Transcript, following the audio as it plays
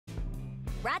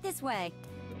Right this way.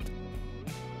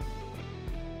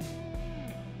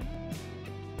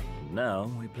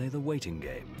 Now we play the waiting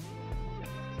game.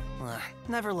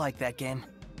 Never liked that game.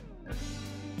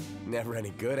 Never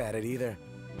any good at it either.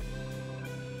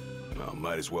 Well,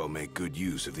 might as well make good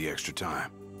use of the extra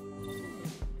time.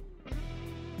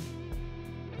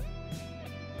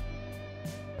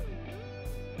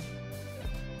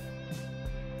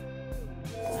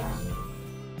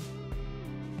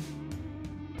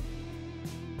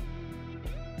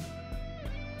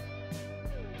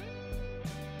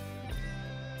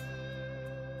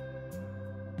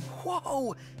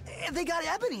 Whoa! They got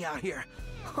Ebony out here!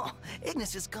 Oh,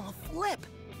 Ignis is gonna flip!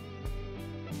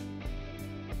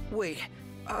 Wait,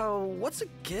 what's a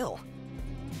gill?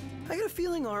 I got a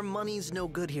feeling our money's no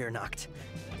good here, Noct.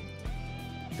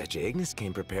 Bet you Ignis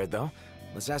came prepared, though.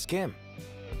 Let's ask him.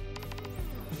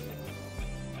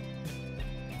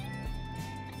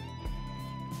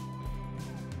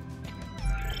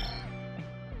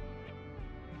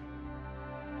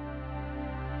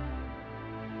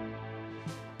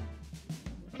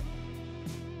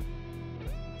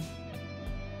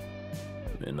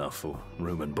 Enough for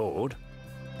room and board.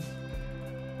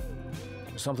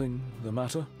 Something the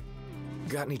matter?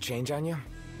 Got any change on you?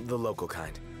 The local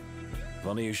kind.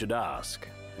 Funny you should ask.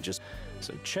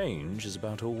 So change is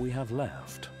about all we have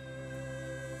left.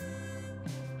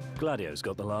 Gladio's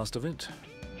got the last of it.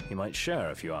 He might share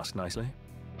if you ask nicely.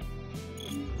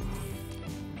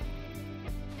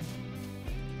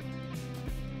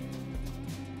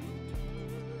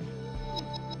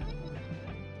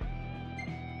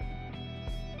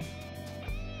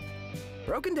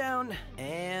 Broken down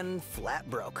and flat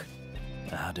broke.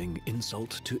 Adding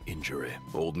insult to injury.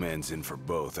 Old man's in for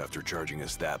both after charging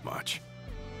us that much.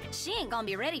 She ain't gonna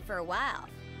be ready for a while.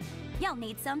 Y'all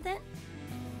need something?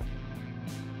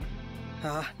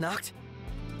 Noct?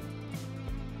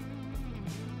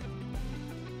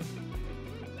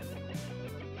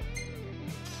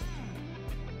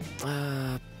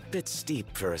 Bit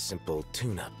steep for a simple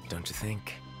tune-up, don't you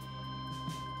think?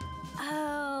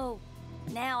 Oh,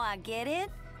 now I get it.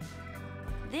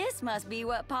 This must be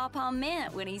what Pawpaw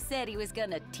meant when he said he was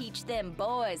gonna teach them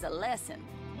boys a lesson.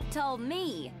 Told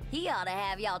me he ought to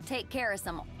have y'all take care of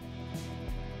some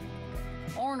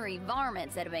ornery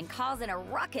varmints that have been causing a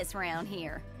ruckus around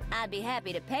here. I'd be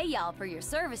happy to pay y'all for your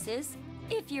services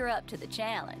if you're up to the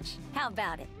challenge. How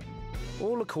about it?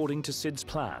 All according to Sid's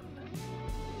plan.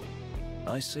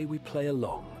 I say we play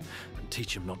along and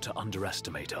teach him not to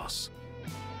underestimate us.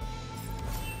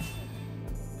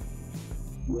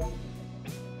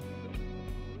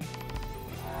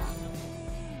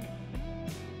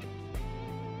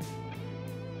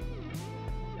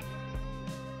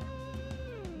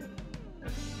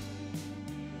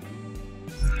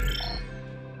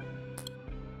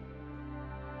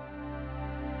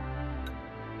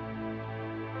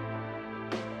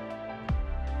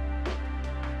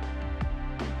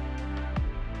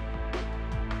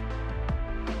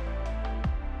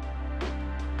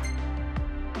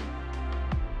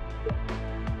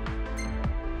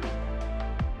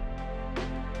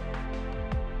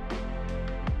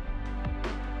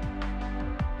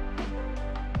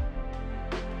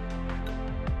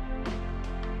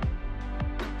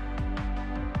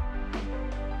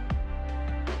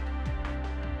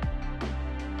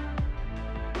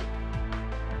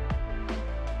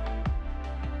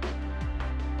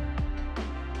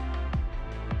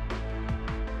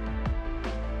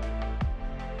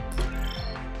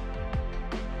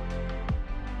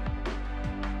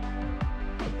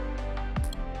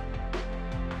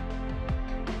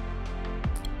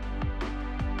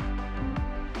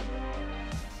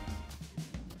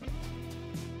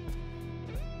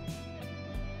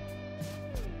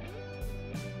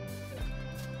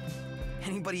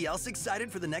 Anybody else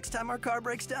excited for the next time our car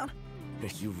breaks down? Are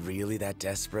you really that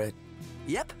desperate?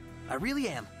 Yep, I really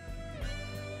am.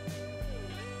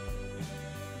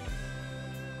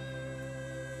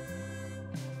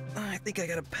 I think I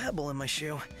got a pebble in my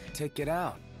shoe. Take it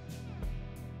out.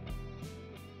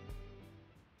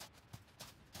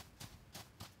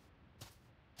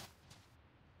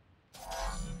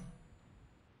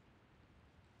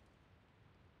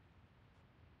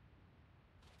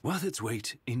 Worth its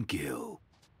weight in gil.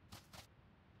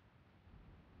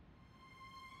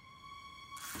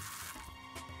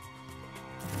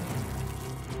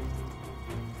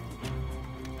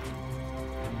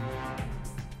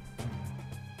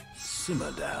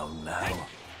 Simmer down now.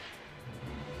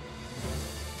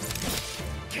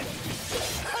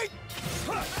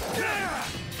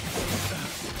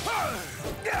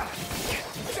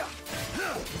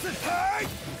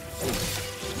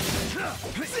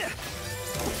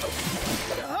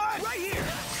 Right here!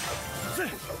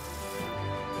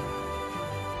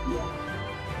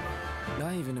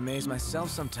 I even amaze myself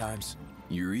sometimes.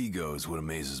 Your ego is what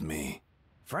amazes me.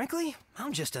 Frankly,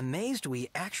 I'm just amazed we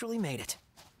actually made it.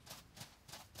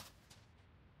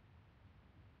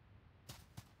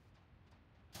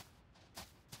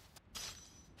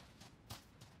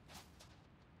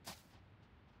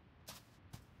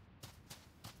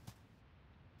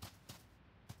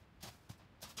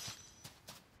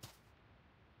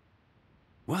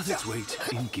 Worth its weight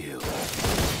in gil.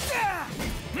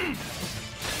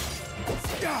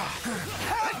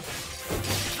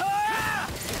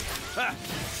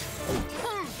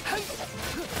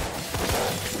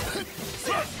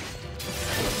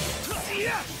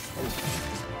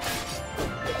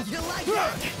 You like it?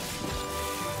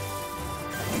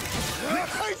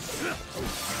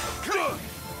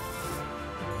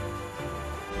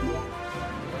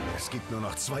 Es gibt nur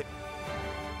noch 2.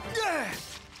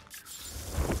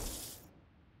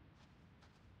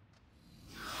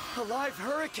 A live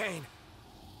hurricane.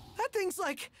 That thing's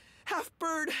like half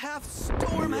bird, half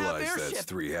storm, You half realize airship. that's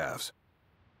 3 halves.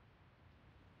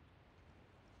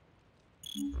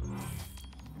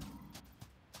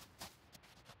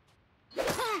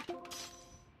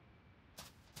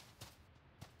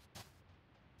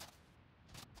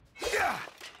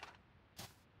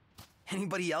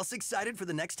 Anybody else excited for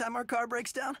the next time our car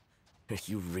breaks down? Are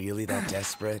you really that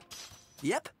desperate?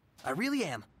 Yep, I really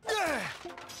am.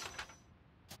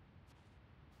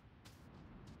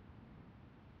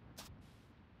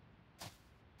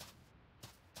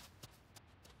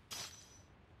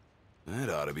 That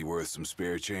ought to be worth some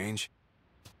spare change.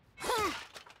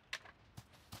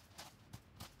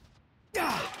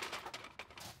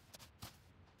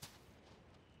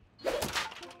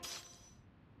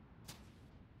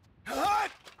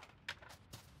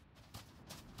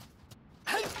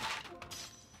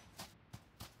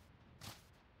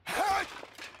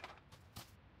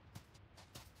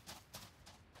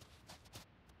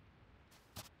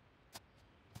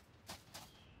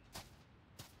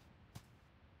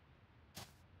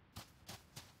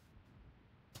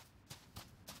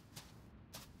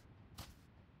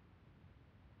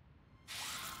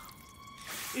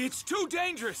 It's too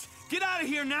dangerous! Get out of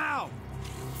here now!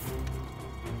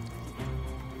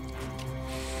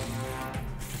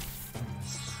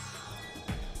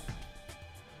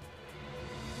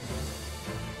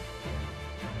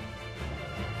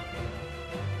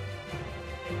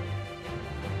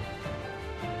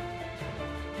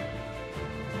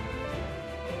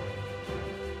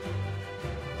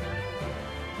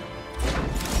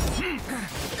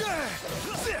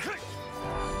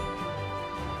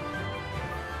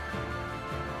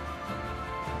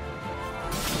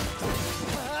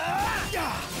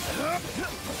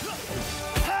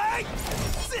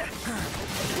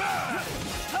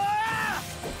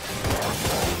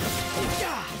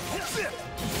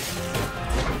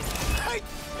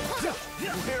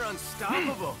 We're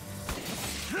unstoppable.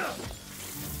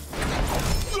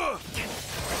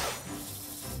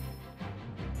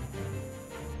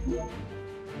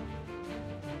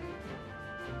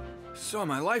 Saw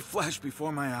my life flash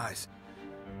before my eyes.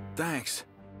 Thanks.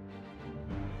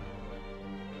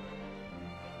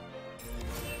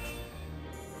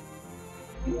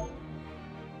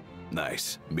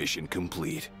 Nice. Mission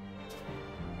complete.